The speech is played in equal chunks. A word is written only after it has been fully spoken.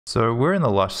So we're in the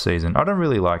lush season. I don't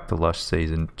really like the lush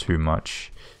season too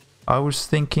much. I was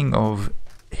thinking of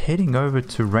heading over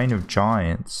to Reign of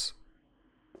Giants.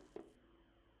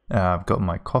 I've got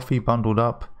my coffee bundled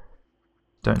up.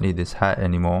 Don't need this hat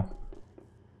anymore.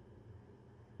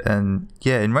 And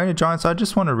yeah, in Reign of Giants, I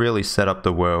just want to really set up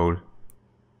the world.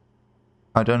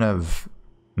 I don't have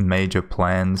major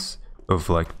plans of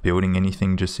like building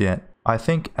anything just yet. I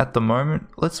think at the moment,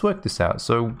 let's work this out.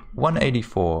 So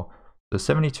 184. So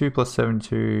 72 plus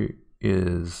 72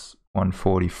 is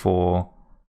 144.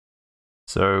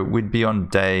 So we'd be on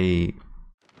day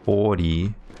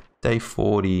 40. Day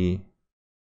 40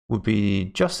 would be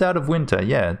just out of winter.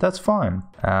 Yeah, that's fine.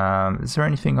 Is there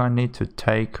anything I need to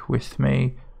take with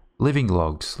me? Living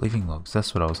logs. Living logs.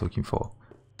 That's what I was looking for.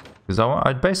 Because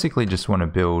I basically just want to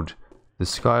build the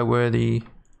Skyworthy.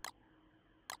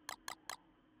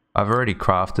 I've already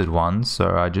crafted one,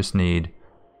 so I just need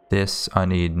this. I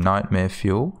need nightmare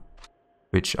fuel,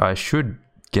 which I should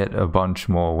get a bunch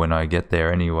more when I get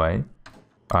there anyway.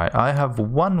 Alright, I have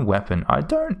one weapon. I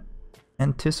don't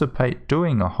anticipate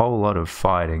doing a whole lot of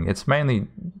fighting. It's mainly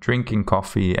drinking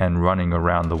coffee and running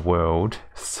around the world.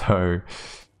 So,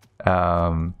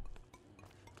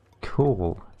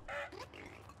 cool.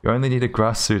 You only need a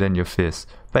grass suit and your fist.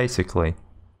 Basically,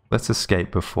 let's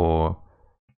escape before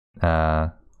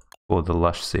the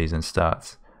lush season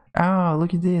starts. Oh,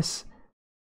 look at this.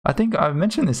 I think I've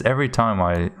mentioned this every time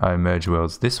I merge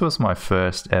worlds. This was my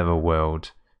first ever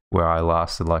world where I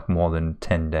lasted like more than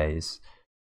 10 days.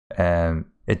 And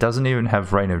it doesn't even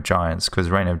have Reign of Giants, because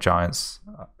Reign of Giants,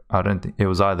 I don't think it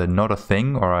was either not a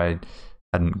thing or I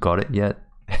hadn't got it yet.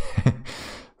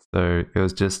 So it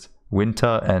was just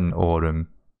winter and autumn.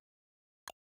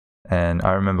 And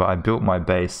I remember I built my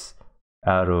base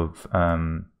out of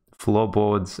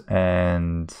floorboards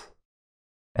and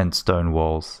stone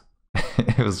walls.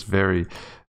 It was very,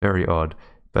 very odd.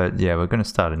 But yeah, we're going to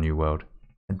start a new world.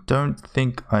 I don't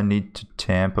think I need to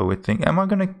tamper with things. Am I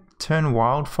going to turn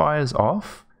wildfires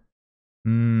off?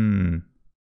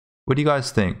 What do you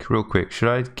guys think? Real quick, should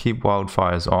I keep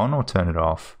wildfires on or turn it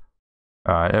off?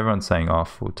 Alright, everyone's saying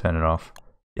off. We'll turn it off.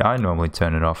 Yeah, I normally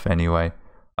turn it off anyway.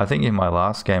 I think in my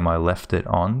last game I left it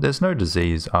on. There's no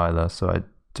disease either, so I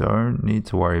don't need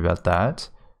to worry about that.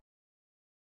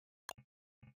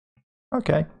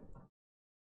 Okay.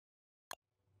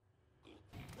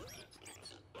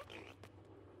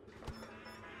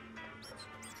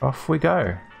 Off we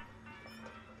go.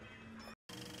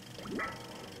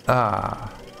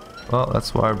 Ah, well,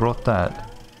 that's why I brought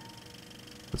that.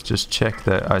 Let's just check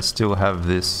that I still have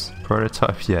this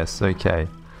prototype. Yes, okay.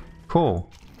 Cool.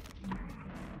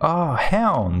 Oh,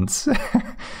 hounds!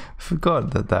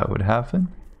 Forgot that that would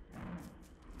happen.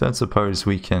 Don't suppose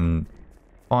we can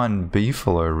find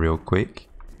beefalo real quick.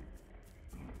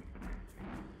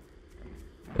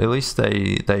 At least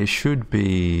they should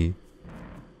be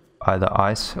either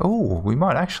ice. Oh, we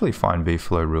might actually find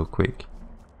beefalo real quick.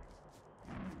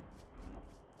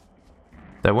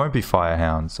 There won't be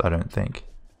firehounds, I don't think.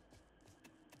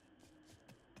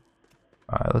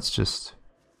 Alright, let's just...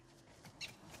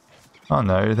 Oh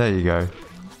no, there you go.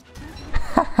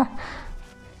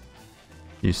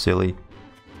 You silly.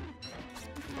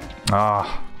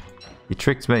 Ah, you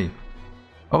tricked me.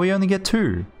 Oh, we only get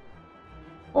 2.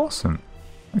 Awesome.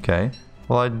 Okay.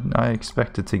 Well, I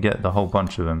expected to get the whole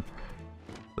bunch of them.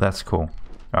 That's cool.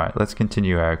 Alright, let's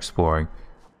continue our exploring.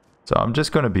 So I'm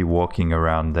just going to be walking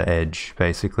around the edge,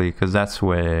 basically, because that's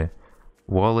where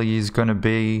Wally is going to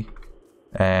be.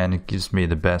 And it gives me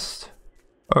the best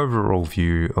overall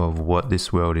view of what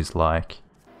this world is like.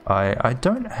 I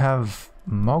don't have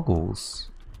moggles.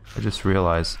 I just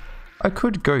realized I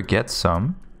could go get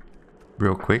some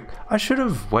real quick. I should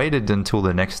have waited until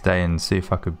the next day and see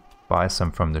if I could buy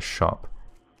some from the shop.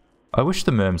 I wish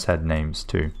the merms had names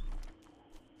too.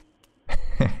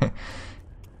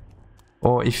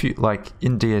 Or if you, like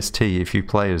in DST, if you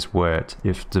play as Wirt,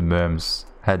 if the merms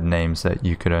had names that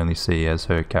you could only see as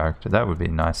her character, that would be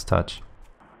a nice touch.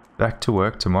 Back to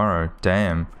work tomorrow.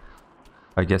 Damn.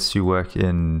 I guess you work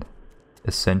in an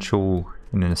essential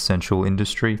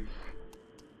industry.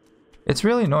 It's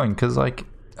really annoying because like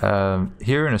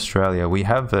here in Australia we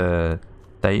have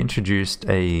they introduced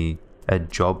a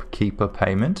job keeper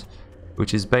payment,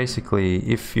 which is basically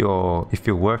if your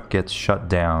work gets shut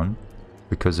down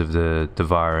because of the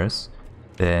virus,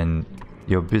 then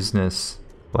your business,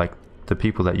 like the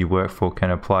people that you work for,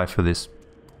 can apply for this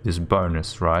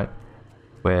bonus, right?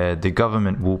 Where the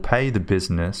government will pay the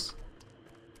business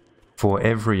for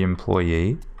every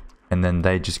employee, and then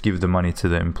they just give the money to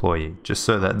the employee, just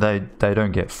so that they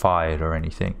don't get fired or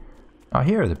anything. Oh,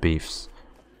 here are the beefs.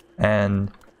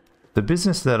 And the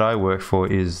business that I work for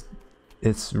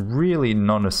it's really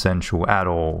non-essential at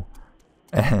all.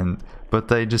 But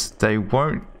they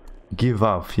won't give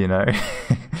up, you know.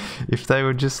 If they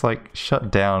were just like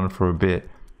shut down for a bit,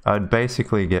 I'd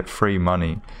basically get free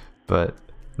money, but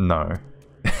no.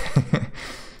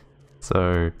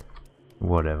 So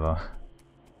whatever.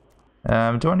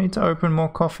 Do I need to open more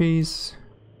coffees?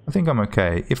 I think I'm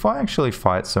okay. If I actually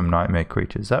fight some nightmare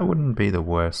creatures, that wouldn't be the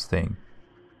worst thing.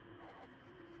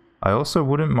 I also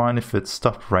wouldn't mind if it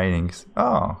stopped raining.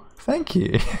 Oh, thank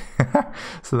you.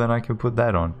 So then I can put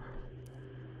that on.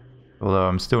 Although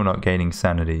I'm still not gaining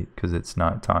sanity because it's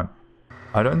nighttime.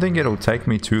 I don't think it'll take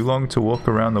me too long to walk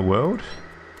around the world.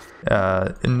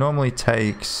 It normally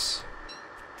takes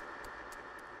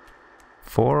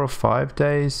 4 or 5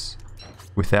 days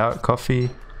without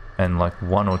coffee and like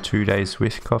 1 or 2 days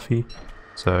with coffee.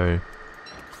 So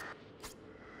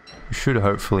we should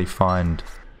hopefully find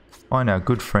our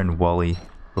good friend Wally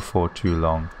before too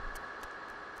long.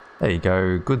 There you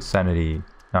go, good sanity.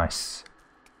 Nice.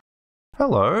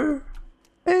 Hello.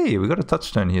 Hey, we got a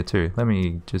touchstone here too. Let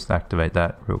me just activate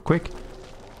that real quick.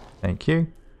 Thank you.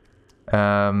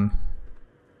 How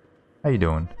you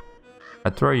doing?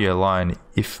 I'd throw you a line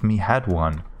if me had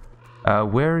one.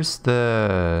 Where's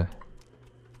the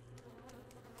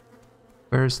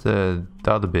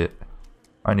other bit?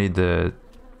 I need the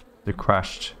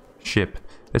crashed ship.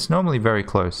 It's normally very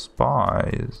close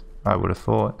by, I would have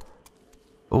thought.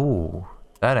 Oh,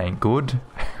 that ain't good.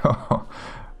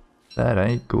 That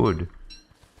ain't good.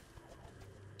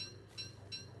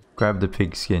 Grab the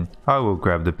pigskin. I will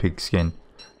grab the pigskin.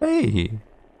 Hey!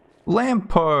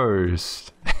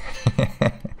 Lamppost!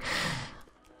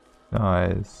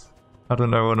 Nice. I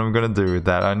don't know what I'm gonna do with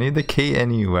that. I need the key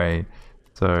anyway.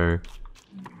 So...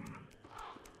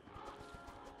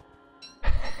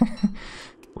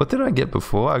 What did I get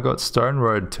before? I got stone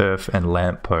road, turf, and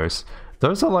lamppost.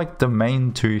 Those are like the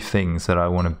main 2 things that I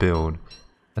want to build.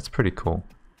 That's pretty cool.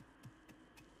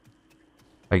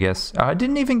 I guess. I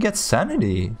didn't even get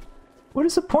sanity. What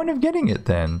is the point of getting it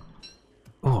then?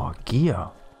 Oh, gear.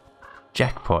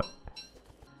 Jackpot.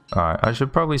 Alright, I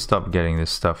should probably stop getting this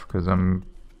stuff because I'm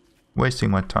wasting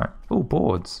my time. Oh,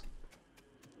 boards.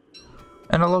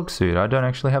 And a log suit. I don't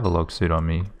actually have a log suit on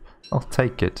me. I'll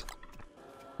take it.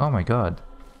 Oh my god.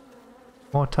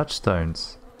 More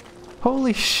touchstones.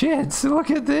 Holy shit, look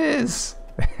at this!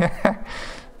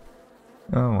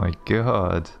 Oh my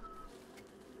god.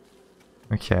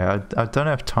 Okay, I don't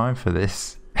have time for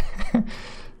this.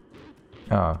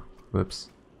 Oh, whoops.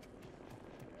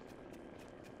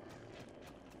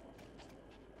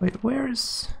 Wait, where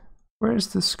is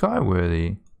the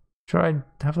Skyworthy? Should I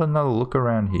have another look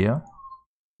around here?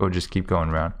 Or just keep going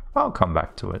around? I'll come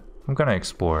back to it. I'm gonna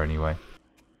explore anyway.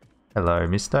 Hello,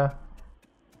 mister.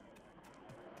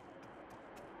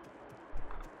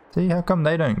 See, how come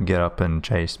they don't get up and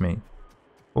chase me?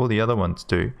 All the other ones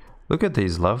do. Look at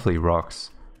these lovely rocks.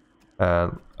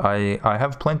 I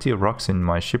have plenty of rocks in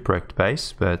my shipwrecked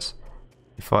base, but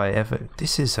if I ever...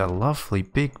 This is a lovely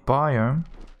big biome.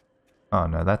 Oh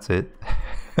no, that's it.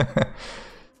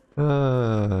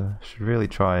 Should really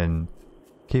try and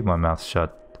keep my mouth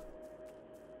shut.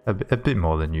 A bit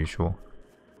more than usual.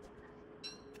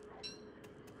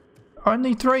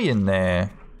 Only 3 in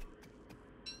there.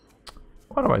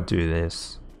 Why do I do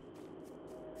this?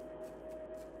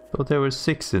 Thought there was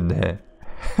 6 in there.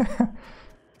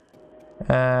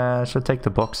 Should I take the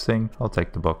box thing? I'll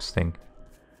take the box thing.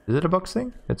 Is it a box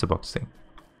thing? It's a box thing.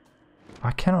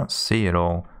 I cannot see it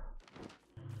all.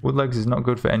 Woodlegs is not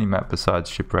good for any map besides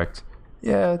Shipwrecked.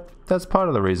 Yeah, that's part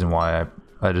of the reason why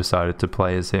I decided to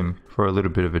play as him for a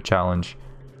little bit of a challenge.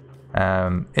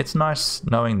 It's nice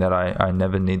knowing that I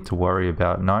never need to worry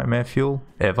about nightmare fuel,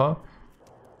 ever.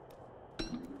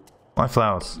 My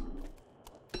flowers.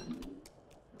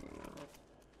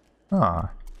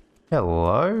 Ah,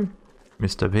 hello,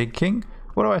 Mr. Pig King.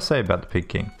 What do I say about the Pig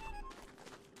King?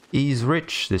 He's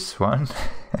rich, this one.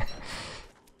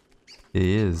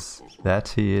 He is. That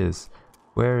he is.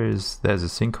 Where is... There's a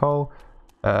sinkhole.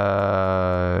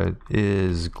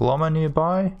 Is Glommer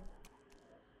nearby?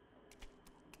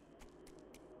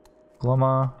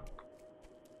 Glommer.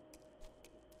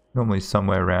 Normally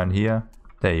somewhere around here.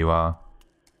 There you are.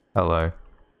 Hello.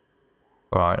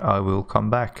 Alright, I will come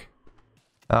back.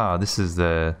 Ah, this is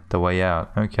the way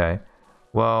out. Okay.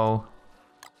 Well...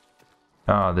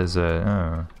 Ah, there's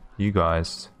a... you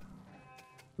guys.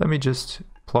 Let me just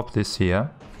plop this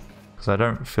here. Because I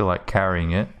don't feel like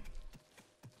carrying it.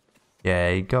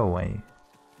 Yay, go away.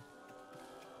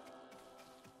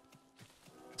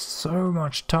 So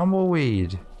much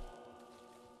tumbleweed.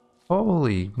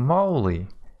 Holy moly.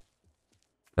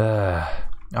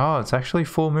 Oh, it's actually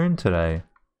full moon today.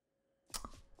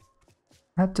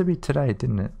 Had to be today,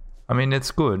 didn't it? I mean,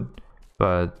 it's good,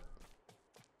 but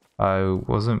I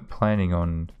wasn't planning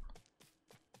on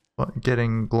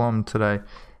getting glom today.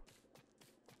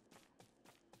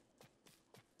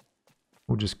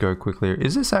 We'll just go quickly.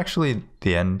 Is this actually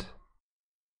the end?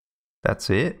 That's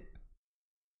it?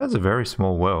 That's a very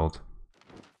small world.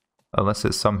 Unless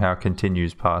it somehow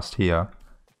continues past here.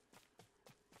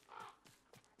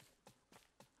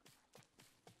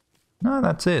 No,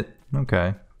 that's it.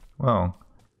 Okay. Well,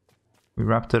 we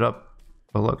wrapped it up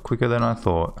a lot quicker than I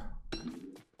thought.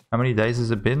 How many days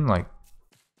has it been? Like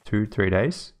 2-3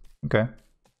 days? Okay.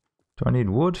 Do I need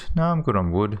wood? No, I'm good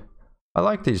on wood. I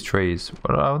like these trees.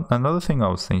 But another thing I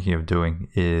was thinking of doing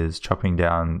is chopping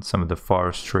down some of the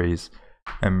forest trees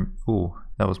and... ooh,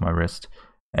 that was my wrist.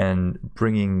 And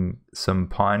bringing some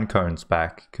pine cones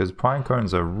back, because pine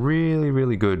cones are really,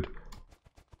 really good.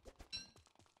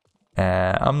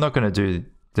 I'm not going to do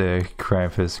the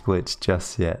Krampus glitch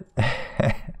just yet.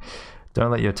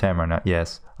 Don't let your time run out.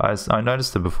 Yes, I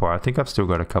noticed it before. I think I've still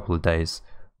got a couple of days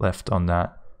left on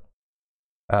that.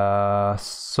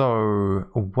 So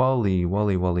Wally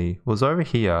was over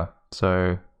here.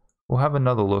 So we'll have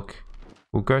another look.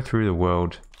 We'll go through the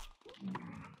world.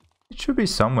 It should be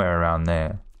somewhere around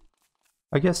there.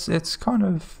 I guess it's kind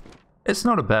of... it's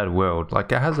not a bad world.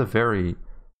 Like, it has a very...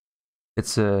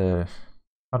 it's a...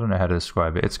 I don't know how to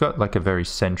describe it. It's got like a very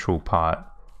central part.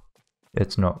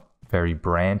 It's not very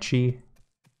branchy.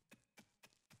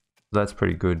 That's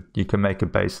pretty good. You can make a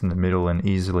base in the middle and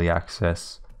easily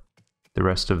access the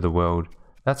rest of the world.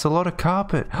 That's a lot of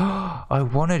carpet. I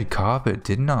wanted carpet,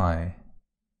 didn't I?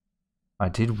 I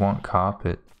did want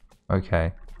carpet.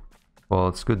 Okay. Well,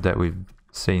 it's good that we've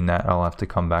seen that. I'll have to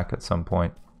come back at some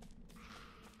point.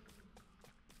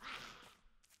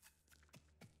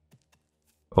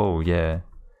 Oh, yeah.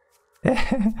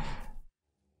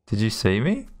 Did you see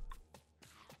me?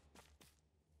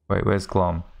 Wait, where's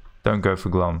Glom? Don't go for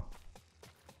Glom.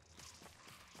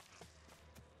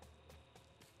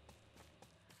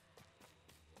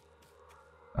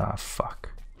 Ah, fuck.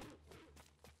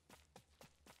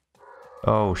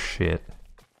 Oh, shit.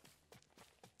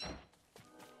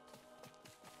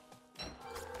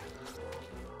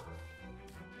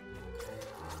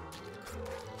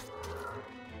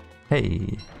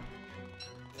 Hey.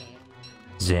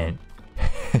 Zen.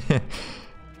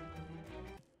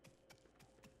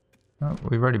 Oh,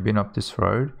 we've already been up this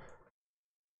road.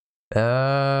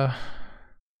 Where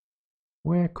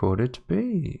could it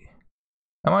be?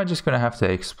 Am I just gonna have to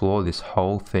explore this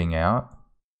whole thing out?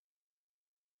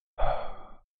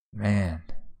 Man.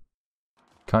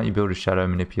 Can't you build a shadow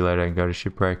manipulator and go to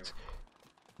shipwrecked?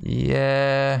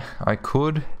 Yeah, I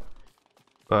could.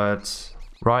 But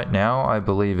right now, I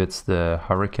believe it's the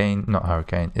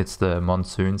it's the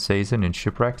monsoon season in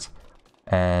shipwrecked.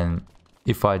 And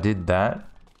if I did that,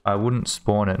 I wouldn't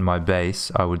spawn at my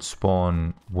base. I would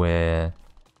spawn where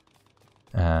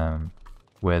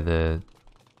the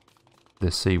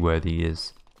seaworthy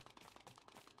is.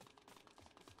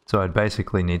 So I'd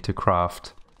basically need to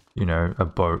craft, you know, a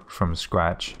boat from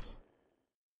scratch.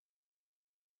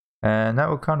 And that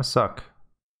would kind of suck.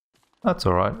 That's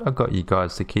alright, I've got you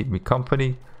guys to keep me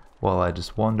company while I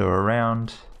just wander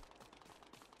around.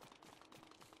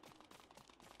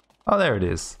 Oh, there it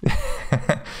is.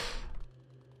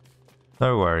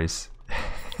 No worries.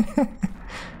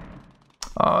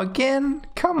 Oh, again?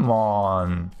 Come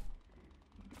on.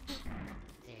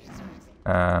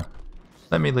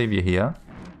 Let me leave you here.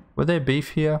 Were there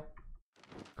beef here?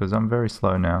 Because I'm very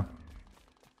slow now.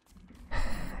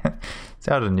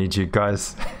 So I don't need you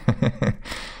guys.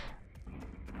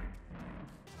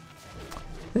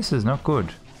 This is not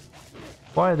good.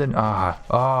 Why then?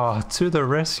 To the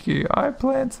rescue. I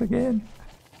plants again.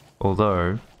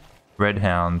 Although, red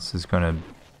hounds is going to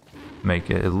make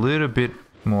it a little bit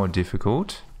more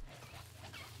difficult.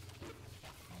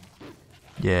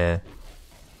 Yeah.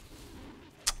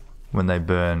 When they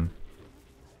burn.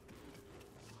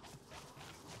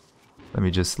 Let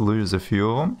me just lose a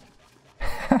few of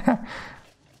them.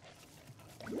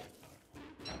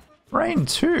 Rain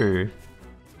too.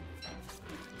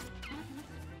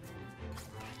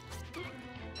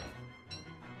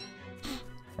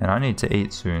 And I need to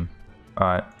eat soon.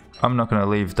 Alright, I'm not going to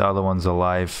leave the other ones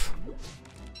alive.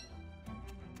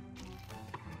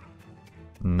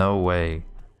 No way.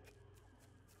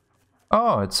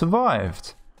 Oh, it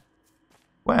survived.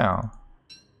 Wow.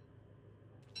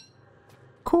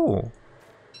 Cool.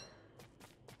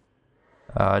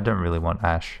 I don't really want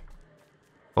ash.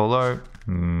 Although,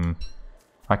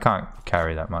 I can't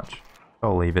carry that much.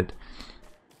 I'll leave it.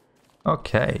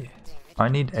 Okay, I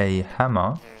need a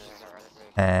hammer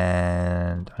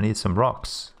and I need some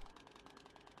rocks.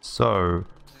 So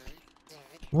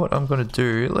what I'm gonna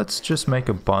do, let's just make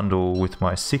a bundle with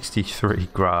my 63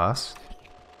 grass.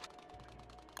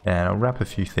 And I'll wrap a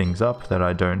few things up that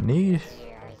I don't need,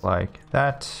 like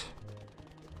that,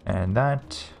 and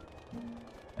that,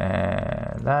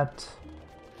 and that.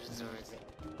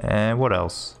 And what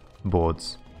else?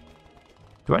 Boards.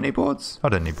 Do I need boards? I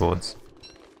don't need boards.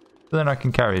 So then I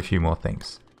can carry a few more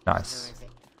things. Nice.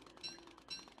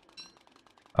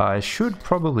 I should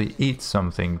probably eat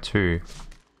something too.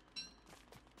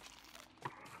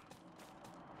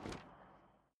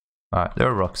 Alright, there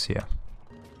are rocks here.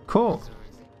 Cool.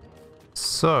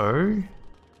 So,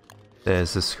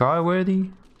 there's the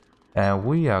Skyworthy, and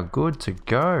we are good to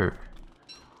go.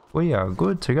 We are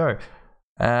good to go.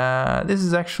 This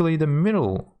is actually the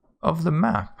middle of the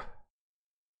map.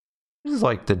 This is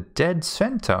like the dead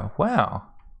center. Wow.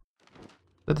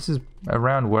 So this is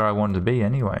around where I want to be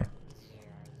anyway.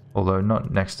 Although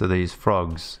not next to these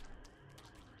frogs.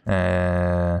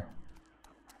 I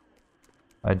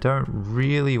don't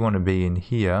really want to be in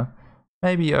here.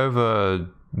 Maybe over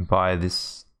by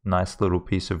this nice little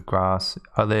piece of grass.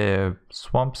 Are there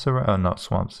swamps around? Oh, not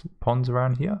swamps. Ponds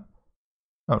around here?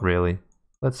 Not really.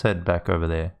 Let's head back over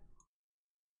there.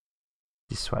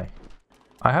 This way.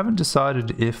 I haven't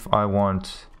decided if I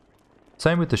want...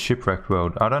 Same with the shipwreck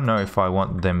world. I don't know if I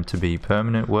want them to be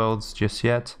permanent worlds just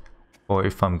yet. Or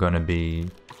if I'm going to be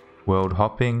world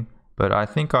hopping. But I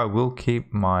think I will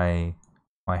keep my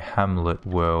hamlet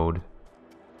world.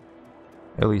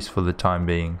 At least for the time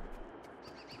being.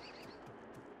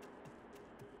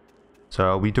 So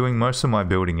I'll be doing most of my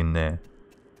building in there.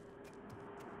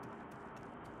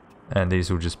 And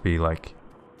these will just be like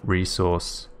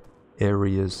resource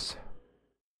areas.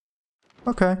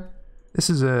 Okay. This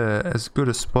is as good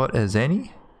a spot as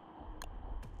any.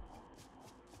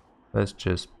 Let's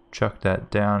just chuck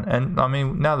that down. And I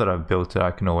mean, now that I've built it,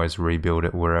 I can always rebuild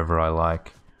it wherever I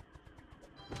like.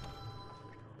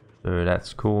 So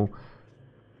that's cool.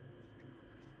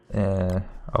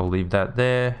 I'll leave that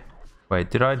there. Wait,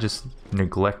 did I just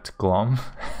neglect Glom?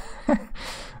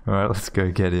 Alright, let's go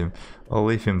get him. I'll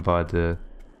leave him by the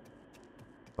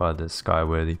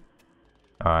Skyworthy.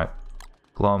 Alright.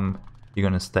 Glom, you're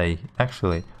gonna stay.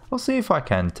 Actually, I'll see if I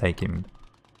can take him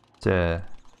to...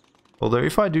 Although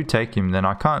if I do take him, then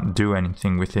I can't do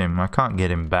anything with him. I can't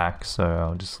get him back, so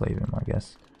I'll just leave him, I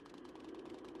guess.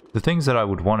 The things that I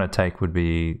would want to take would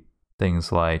be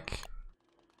things like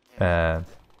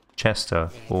Chester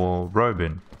or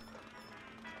Robin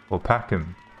or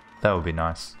Packham. That would be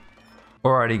nice.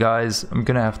 Alrighty guys, I'm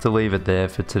gonna have to leave it there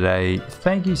for today.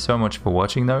 Thank you so much for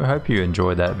watching though. Hope you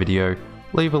enjoyed that video.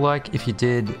 Leave a like if you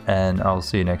did, and I'll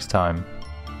see you next time.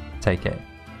 Take care.